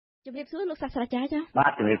ជំរាបសួរលោកសាស្ត្រាចារ្យចា៎បា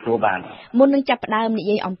ទជំរាបសួរបាទមុននឹងចាប់ផ្ដើមនិ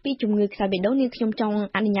យាយអំពីជំងឺខ្សែបេះដូងនាងខ្ញុំចង់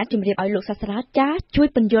អនុញ្ញាតជម្រាបឲ្យលោកសាស្ត្រាចារ្យជួយ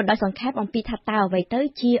ពន្យល់ដោយសង្ខេបអំពីថាតើអ្វីទៅ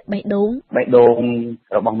ជាបេះដូង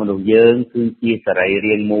របស់មនុស្សយើងគឺជាសរី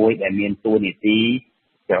រាង្គមួយដែលមានតួនាទី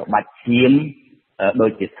ច្របាច់ឈាមដូ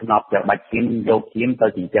ចជាស្នប់ច្របាច់ឈាមយកឈាមទៅ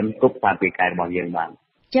ចិញ្ចឹមទប់សារពាង្គកាយរបស់យើងបាទ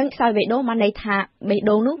ចឹងខ្សែបេះដូងបានន័យថាបេះ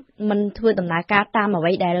ដូងនោះมันធ្វើដំណើរការតាមអ្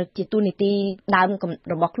វីដែលជាតួនាទីដើម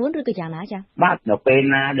របស់ខ្លួនឬក៏យ៉ាងណាចា៎បាទនៅពេល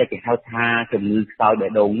ណាដែលគេហៅថាជំងឺខ្សោយបេះ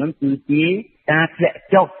ដូងហ្នឹងគឺជាការធ្លាក់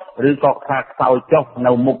ចុះឬក៏ការខ្សោយចុះ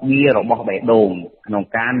នៅមុខងាររបស់បេះដូងក្នុង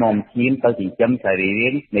ការនាំឈាមទៅចិញ្ចឹមសរីរា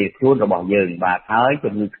ង្គនៃខ្លួនរបស់យើងបាទហើយ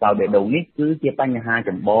ជំងឺខ្សោយបេះដូងនេះគឺជាបញ្ហា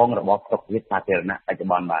ចម្បងរបស់សុខភាពសាធារណៈបច្ចុ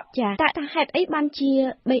ប្បន្នបាទចាតើហេតុអីបានជា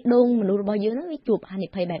បេះដូងមនុស្សរបស់យើងហ្នឹងវាជួបហានិ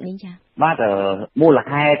ភ័យបែបនេះចាបាទមូល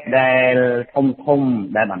ហេតុដែលធំ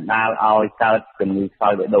ដែលបណ្ដាលឲ្យកើតជំងឺខ្សោ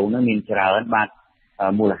យបេះដូងហ្នឹងមានច្រើនបាទ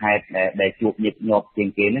មូលហេតុដែលជួបញឹកញាប់ជាង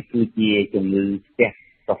គេនោះគឺជាជំងឺស្ទះ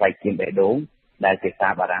សរសៃឈាមបេះដូងដែលភាសា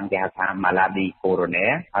បារាំងគេហៅថា Maladie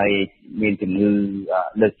coronaire ហើយមានជំងឺ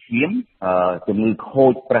លើកឈាមជំងឺខូ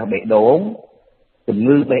ចប្រេះបេះដូងជំ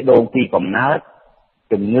ងឺបេះដូងពីកំណើត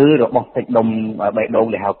ជំងឺរបស់សាច់ដុំបេះដូង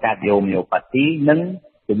ដែលហៅ cardiomyopathy និង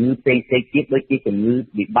ជំងឺផ្សេងៗទៀតដូចជាជំងឺ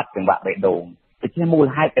វិបត្តិចង្វាក់បេះដូងដូច្នេះមូល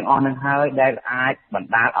ហេតុទាំងអស់ហ្នឹងហើយដែលអាចបណ្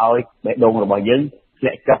ដាលឲ្យបេះដូងរបស់យើងធ្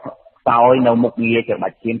លាក់ចុះខ្សោយនៅមុខងារច្របា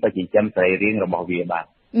ច់ឈាមទៅចិញ្ចឹមសរីរាង្គរបស់វាបាទ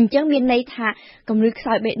អញ្ចឹងមានន័យថាជំងឺខ្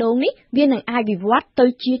សោយបេះដូងនេះវានឹងអាចវិវត្តទៅ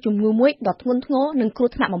ជាជំងឺមួយដ៏ធ្ងន់ធ្ងរនិងគ្រោះ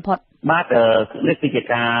ថ្នាក់បំផុតបាទនេះគឺជា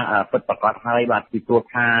ការពិតប្រាកដហើយបាទពីព្រោះ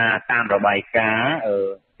ថាតាមរបាយការណ៍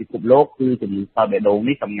ពិភពលោកគឺជំងឺខ្សោយបេះដូង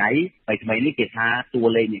នេះសម្ងាយថ្មីនេះគេថាតួ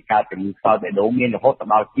លេខនៃកើតជំងឺខ្សោយបេះដូងមានរហូត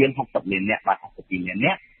ដល់ជាង60លាននាក់បាទ62លាន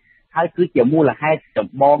នាក់ហើយគឺជាមូលហេតុច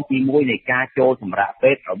ម្បងទី1នៃការចូលសម្រាក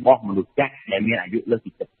ពេទ្យរបស់មនុស្សចាស់ដែលមានអាយុលើស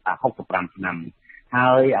ពី65ឆ្នាំ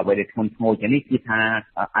ហើយអ្វីដែលធ្ងន់ធ្ងរជាងនេះគឺថា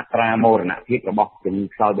អត្រាមរណភាពរបស់ជំងឺ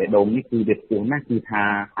ខ្សោយបេះដូងនេះគឺវាខ្ពស់ណាស់គឺថា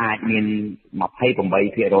អាចមាន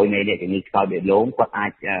28%នៃអ្នកជំងឺខ្សោយបេះដូងគាត់អា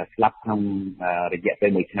ចស្លាប់ក្នុងរយៈពេល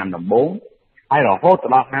1ឆ្នាំដំបូងហើយរហូត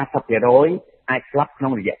ដល់50%អាចស្លាប់ក្នុ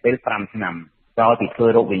ងរយៈពេល5ឆ្នាំតទៅធ្វើ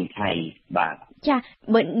រោគវិនិច្ឆ័យបាទចា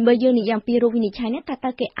បើយើងនិយាយអំពីរោគវិនិច្ឆ័យនេះ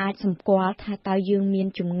តើគេអាចសម្គាល់ថាតើយើងមាន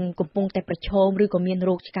ជំងឺកំពុងតែប្រឈមឬក៏មាន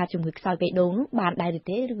រោគឆ្កាជំងឺខ្សោយបេះដូងនោះបានដែរ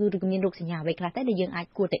ទេឬក៏មានរោគសញ្ញាអ្វីខ្លះទេដែលយើងអាច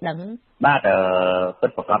គួរតែដឹងបាទពិត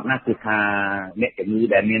ប្រាកដណាស់គឺថាអ្នកជំងឺ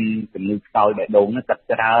ដែលមានជំងឺខ្សោយបេះដូងនោះគាត់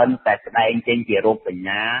ច្រើនតែស្ដែងចេញជារោគសញ្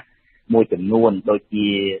ញាមួយចំនួនដូចជា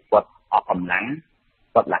គាត់អស់កម្លាំង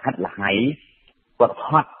គាត់លះហិតលះហៃគាត់ហ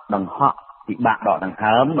ត់ដង្ហក់ពិបាកដកដង្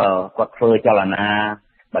ហើមគាត់ធ្វើចលនា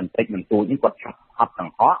បន្តិចបន្តួចនេះគាត់ហត់ដ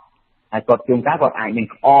ង្ហក់ហើយគាត់ជួនកាលគាត់អាចមាន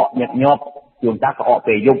ក្អកញឹកញាប់ជួនកាលក្អក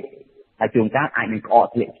ពេលយប់ហើយជួនកាលអាចមានក្អក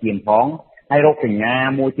ធ្លាក់ឈាមផងហើយរោគសញ្ញា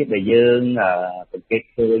មួយទៀតដែលយើងសង្កេត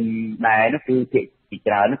ឃើញដែរនោះគឺភាគពី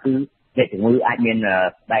ច្រើននោះគឺអ្នកជំងឺអាចមាន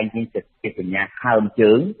ស្ដែងជាសញ្ញាហើម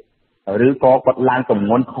ជើងឬក៏គាត់ឡើងទម្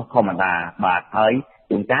ងន់ខុសធម្មតាបាទហើយ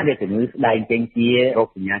ជួនកាលអ្នកជំងឺស្ដែងចេញជារោគ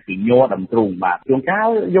សញ្ញាជាញ័រដំទ្រូងបាទជួនកាល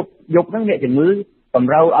យប់ហ្នឹងអ្នកជំងឺត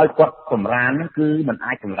ម្រូវឲ្យគាត់សម្រានហ្នឹងគឺมัน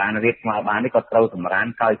អាចសម្រានរៀបស្មើបានទេគាត់ត្រូវសម្រាន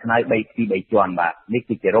កោយខ្នើយ3ជាន់បាទនេះ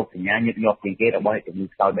គឺជារោគសញ្ញាញឹកញាប់ជាងគេរបស់អ្នកជំងឺ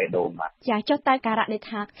ខ្សោយបេះដូងបាទចាចុះតើការៈនេះ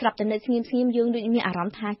ថាស្រាប់តែនៅស្ងៀមយើងដូចមានអារម្ម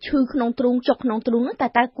ណ៍ថាឈឺក្នុងទ្រូងចុកក្នុងទ្រូងហ្នឹង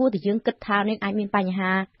តើគួរតែយើងគិតថានេះអាចមានបញ្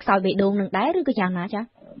ហាខ្សោយបេះដូងនឹងដែរឬក៏យ៉ាងណាចា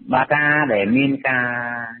បាទការដែលមានការ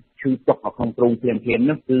ឈឺចុកក្នុងទ្រូងភ្លាម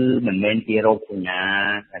នោះគឺមិនមែនជារោគសញ្ញា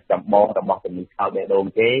ចម្បងរបស់ជំងឺខ្សោយបេះដូង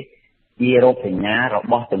ទេជារោគសញ្ញារ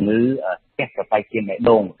បស់ជំងឺស្ទះសរសៃឈាមបេះ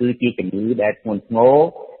ដូងគឺជាជំងឺដែលធ្ងន់ធ្ងរ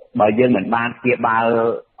បើយើងមិនបានព្យាបាល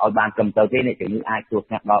ឲ្យបានត្រឹមត្រូវទេអ្នកជំងឺអាចគ្រោះ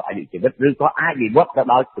ថ្នាក់ដល់អាយុជីវិតឬក៏អាចវិវត្តទៅ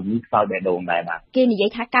ដល់ជំងឺខ្សោយបេះដូងដែរបាទគេនិយាយ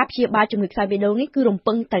ថាការព្យាបាលជំងឺខ្សោយបេះដូងនេះគឺរំ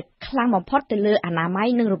ពឹងតែខ្លាំងបំផុតទៅលើអនាម័យ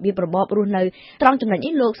និងរបៀបរបបរស់នៅត្រង់ចំណុច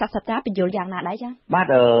នេះលោកសាស្ត្រាចារ្យបញ្យល់យ៉ាងណាដែរចា៎បា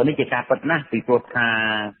ទនេះជាការពិតណាស់ពីព្រោះថា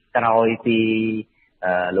ក្រោយពី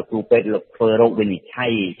លោកគ្រូពេទ្យលោកធ្វើរោគវិនិច្ឆ័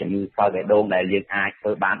យជំងឺខ្សោយបេះដូងដែលយើងអាចធ្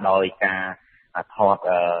វើបានដោយការថត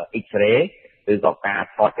X-ray ឬក៏ការ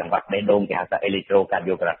ថតចង្វាក់បេះដូងគេហៅថា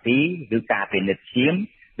electrocardiography ឬការពិនិត្យឈាម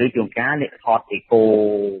ឬជួនកាលអ្នកថត echo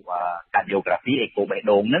cardiography echo បេះ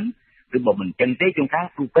ដូងហ្នឹងឬបើមិនចឹងទេជួនកាល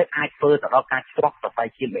គ្រូពេទ្យអាចធ្វើទៅដល់ការច្រោះសរសៃ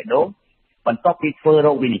ឈាមបេះដូងបន្ទាប់ពីធ្វើ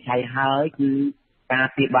រោគវិនិច្ឆ័យហើយគឺការ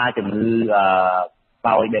ព្យាបាលជំងឺខ្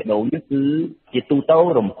សោយបេះដូងនេះគឺជាទូទៅ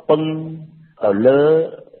រំពឹងទៅលើ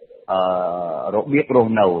របៀបរ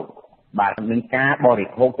ស់នៅបាទនឹងការបរិ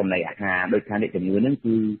ភោគចំណីអាហារដោយថាអ្នកជំងឺហ្នឹង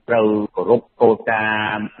គឺត្រូវគោរពគោលកា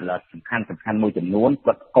រណ៍សំខាន់មួយចំនួន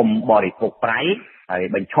គាត់កុំបរិភោគប្រៃហើយ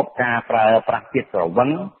បញ្ឈប់ការប្រើប្រាស់ជាតិស្រវឹង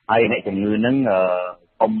ហើយអ្នកជំងឺហ្នឹង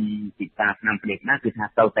កុំពិសាឆ្នាំភ្នែកណាគឺថា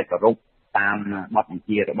ត្រូវតែគោរពតាមបទបញ្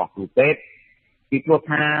ជារបស់គ្រូពេទ្យពីព្រោះ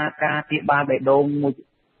ថាការព្យាបាលបេះដូងមួយ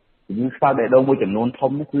ជំងឺខ្សោយបេះដូងមួយចំនួន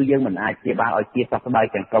ធំគឺយើងមិនអាចព្យាបាលឲ្យជាសះស្បើយ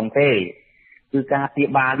ទាំងស្រុងទេគឺការព្យា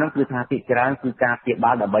បាលហ្នឹងគឺថាភាគច្រើនគឺការព្យា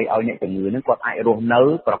បាលដើម្បីឲ្យអ្នកជំងឺហ្នឹងគាត់អាចរស់នៅ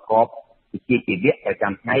ប្រកបវិជ្ជាជីវៈប្រ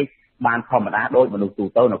ចាំថ្ងៃបានធម្មតាដោយមនុស្សទូ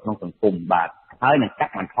ទៅនៅក្នុងសង្គមបាទហើយនឹងកា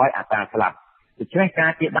ត់បន្ថយអត្រាស្លាប់ដូច្នេះការ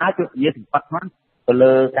ព្យាបាលគឺវាសម្បត្តិហ្នឹងទៅ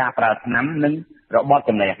លើការប្រើថ្នាំនិងរបប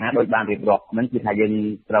ចំណីអាហារដោយបានរៀបរាប់ហ្នឹងគឺថាយើង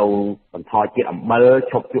ត្រូវបន្ថយជាតិអំបិល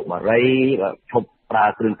ឈប់ជក់បារីឈប់ប្រើ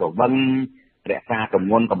គ្រឿងស្រវឹងរក្សាទម្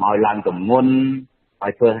ងន់កុំឲ្យឡើងទម្ងន់ហើ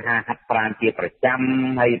យធ្វើអាហារហាត់ប្រាណជាប្រចាំ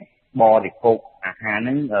ហើយបរិភោគអាហារហ្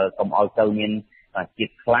នឹងកុំឲ្យទៅមានជា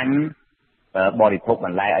តិខ្លាញ់បរិភោគប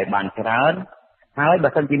ន្លែឲ្យបានច្រើនហើយបើ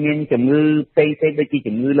សិនជាមានជំងឺផ្សេងៗដូចជា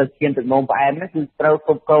ជំងឺលើសឈាមទឹកនោមផ្អែមហ្នឹងគឺត្រូវ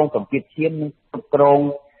គ្រប់គ្រងសម្ពាធឈាមនិងគ្រប់គ្រង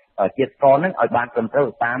ជាតិស្ករហ្នឹងឲ្យបានត្រឹមត្រូវ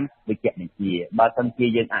តាមវិជ្ជបញ្ជាបើសិនជា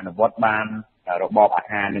យើងអនុវត្តបានរបបអា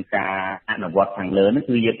ហារនិងការអនុវត្តខាងលើហ្នឹង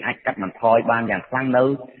គឺយើងអាចកាត់បន្ថយបានយ៉ាងខ្លាំងនៅ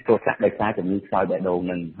គ្រោះថ្នាក់ដោយសារជំងឺខ្សោយបេះដូងហ្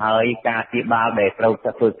នឹងហើយការព្យាបាលដែលត្រូវ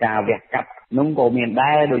ធ្វើការវះកាត់នោះក៏មាន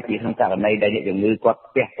ដែរដូចជាក្នុងករណីដែលអ្នកជំងឺគាត់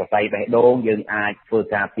ផ្ទះសរសៃបេះដូងយើងអាចធ្វើ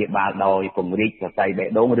ការព្យាបាលដោយពង្រីកសរសៃបេះ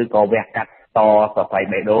ដូងឬក៏វះកាត់តសរសៃ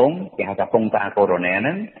បេះដូងគេហៅថាពងតាកូរ៉ូណែហ្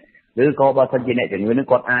នឹងឬក៏បើសិនជាអ្នកជំងឺនឹង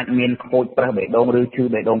គាត់អាចមានខូចប្រេះបេះដូងឬឈឺ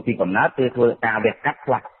បេះដូងពីកំណើតគឺធ្វើការវះកាត់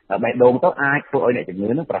ខ្លះបេះដូងទៅអាចធ្វើឲ្យអ្នកជំងឺ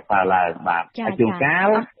នឹងប្រសើរឡើងបាទហើយជួនកាល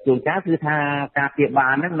គឺថាការព្យាបា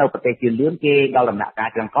លហ្នឹងនៅប្រទេសជឿនលឿនគេដល់ដំណាក់កាល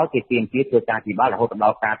ចុងក្រោយគេទាមទារធ្វើការព្យាបាលរហូតដ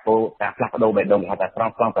ល់ការផ្លាស់ប្ដូរបេះដូងគេហៅថាស្រ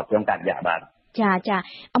ង់ប្រជុំកាត់យ៉ាបាទចា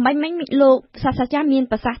អំបញ្ញមិញលោកសាស្ត្រាចារ្យមាន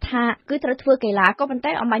ប្រសាសន៍ថាគឺត្រូវធ្វើកីឡាក៏ប៉ុន្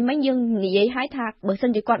តែអំបញ្ញមិញយើងនិយាយឲ្យថាបើសិ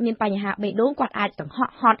នជាគាត់មានបញ្ហាបេះដូងគាត់អាចចង្ហ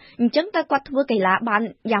ក់ហត់អញ្ចឹងតើគាត់ធ្វើកីឡាបាន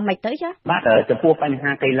យ៉ាងម៉េចទៅចាបាទចំពោះបញ្ហា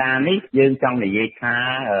កីឡានេះយើងចង់និយាយថា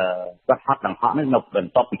គាត់ហត់ចង្ហក់នេះនៅប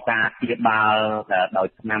ន្ទាប់ពីការព្យាបាលដោយ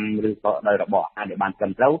ថ្នាំឬក៏ដោយរបបអាហារដែលបានត្រឹ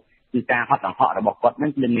មត្រូវគឺការហត់ចង្ហក់របស់គាត់នឹ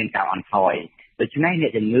ងគឺមានការអន់ថយដូច្នេះអ្ន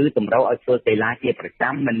កជំងឺតម្រូវឲ្យធ្វើកីឡាជាប្រ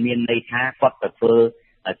ចាំមិនមានន័យថាគាត់ទៅធ្វើ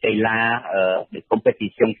កីឡា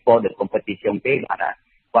competition sport ឬ competition ទេបាទ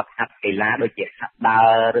គាត់ហាត់កីឡាដូចជាហាត់ដើ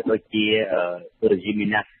រឬដូចជា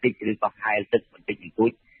gymnastic ឬក៏ហែលទឹកបន្តិចបន្តួ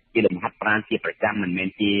ចជាលំហាត់ប្រាណជាប្រចាំមិនមែន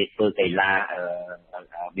ជាធ្វើកីឡា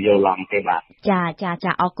វាយឡង់ទេបាទ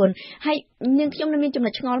ចាអរគុណហើយនាងខ្ញុំនៅមានចំណុ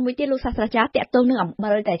ចឆ្ងល់មួយទៀតលោកសាស្ត្រាចារ្យតាក់ទងនឹងអំបិ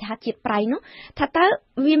លដែលថាជាតិប្រៃនោះថាតើ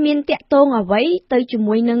វាមានតាក់ទងអ្វីទៅជា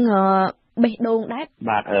មួយនឹងបេះដូងដែរ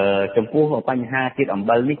បាទចំពោះបញ្ហាជាតិអំ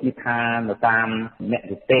បិលនេះគឺថានៅតាមអ្នក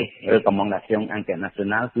វិទេសឬក៏មកដាក់ខ្ញុំអង្គការ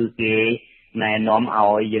national គឺគេណែនាំឲ្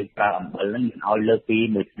យយើងប្រើអំបិលហ្នឹងមិនឲ្យលើសពី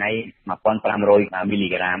មួយថ្ងៃ1500មីលី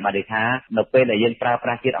ក្រាមបាទថានៅពេលដែលយើងប្រើប្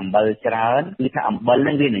រាស់ជាតិអំបិលច្រើនគឺថាអំបិលហ្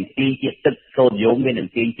នឹងវានឹងទាញជាតិទឹកសូដ្យូមវានឹង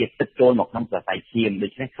ទាញជាតិទឹកចូលមកក្នុងសរសៃឈាមដូ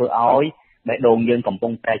ច្នេះធ្វើឲ្យបេះដូងយើងកំពុ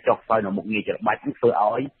ងតែចុះខ្សោយនៅមុខងារច្របាច់នេះធ្វើ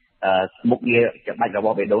ឲ្យមុខងារច្របាច់រប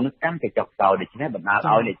ស់បេះដូងនឹងកាន់តែចុះខ្សោយដូច្នេះបណ្ដាល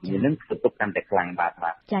ឲ្យអ្នកជំងឺនឹងធ្វើទុកកាន់តែខ្លាំងបាទ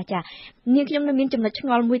ចានាងខ្ញុំនៅមានចំណុចឆ្ង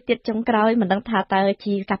ល់មួយទៀតចុងក្រោយមិនដឹងថាតើ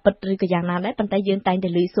ជាការពិតឬក៏យ៉ាងណាដែរប៉ុន្តែយើងតែងតែ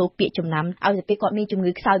ឮសូរពាក្យចំណាំឲ្យតែពេលគាត់មានជំ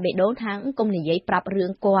ងឺខ្សោយបេះដូងថាកុំនិយាយប្រាប់រឿ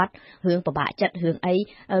ងគាត់រឿងពិបាកចិត្តរឿងអី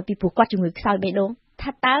ពីព្រោះគាត់ជំងឺខ្សោយបេះដូង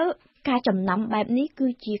ថាតើការចំណាំបែបនេះគឺ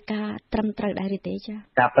ជាការត្រឹមត្រូវដែរឬទេចា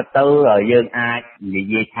ការពិតទៅយើងអាចនិ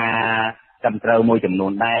យាយថាត្រឹមត្រូវមួយចំនួ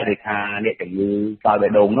នដែរឬថាអ្នកជំងឺខ្សោយបេះ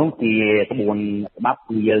ដូងនោះជាក្បួនច្បាប់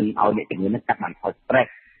គឺយើងឲ្យអ្នកជំងឺនេះកាត់បន្ថយ stress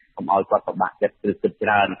កុំឲ្យគាត់ពិបាកចិត្តឬគិតច្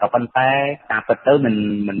រើនក៏ប៉ុន្តែការពិតទៅ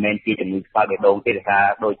មិនមែនជាជំងឺខ្សោយបេះដូងទេថា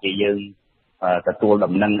ដូចជាយើងទទួល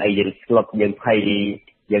ដំណឹងអីយើងស្លុតយើងភ័យ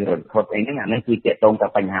យើងរន្ធត់អីហ្នឹងអានេះគឺទាក់ទងតែ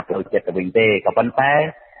បញ្ហាផ្លូវចិត្តទៅវិញទេក៏ប៉ុន្តែ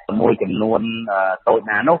មួយចំនួនតូច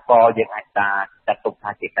ណានោះក៏យើងអាចចាត់ទុកថា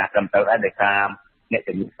ជាការត្រឹមត្រូវដែរដោយសារអ្នក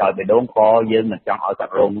ជំងឺខ្សោយបេះដូងក៏យើងមិនចង់ឲ្យគា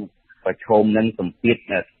ត់រងប្រឈមនឹងសម្ពាធ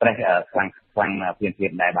stress ខ្លាំងភ្លា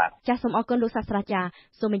មដែរបាទចាសសូមអរគុណលោកសាស្ត្រាចារ្យ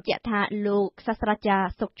សូមបញ្ជាក់ថាលោកសាស្ត្រាចារ្យ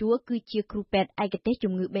សុកជួរគឺជាគ្រូពេទ្យឯកទេស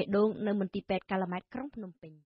ជំងឺបេះដូងនៅមន្ទីរពេទ្យកាឡាម៉ែតក្រុងភ្នំពេញ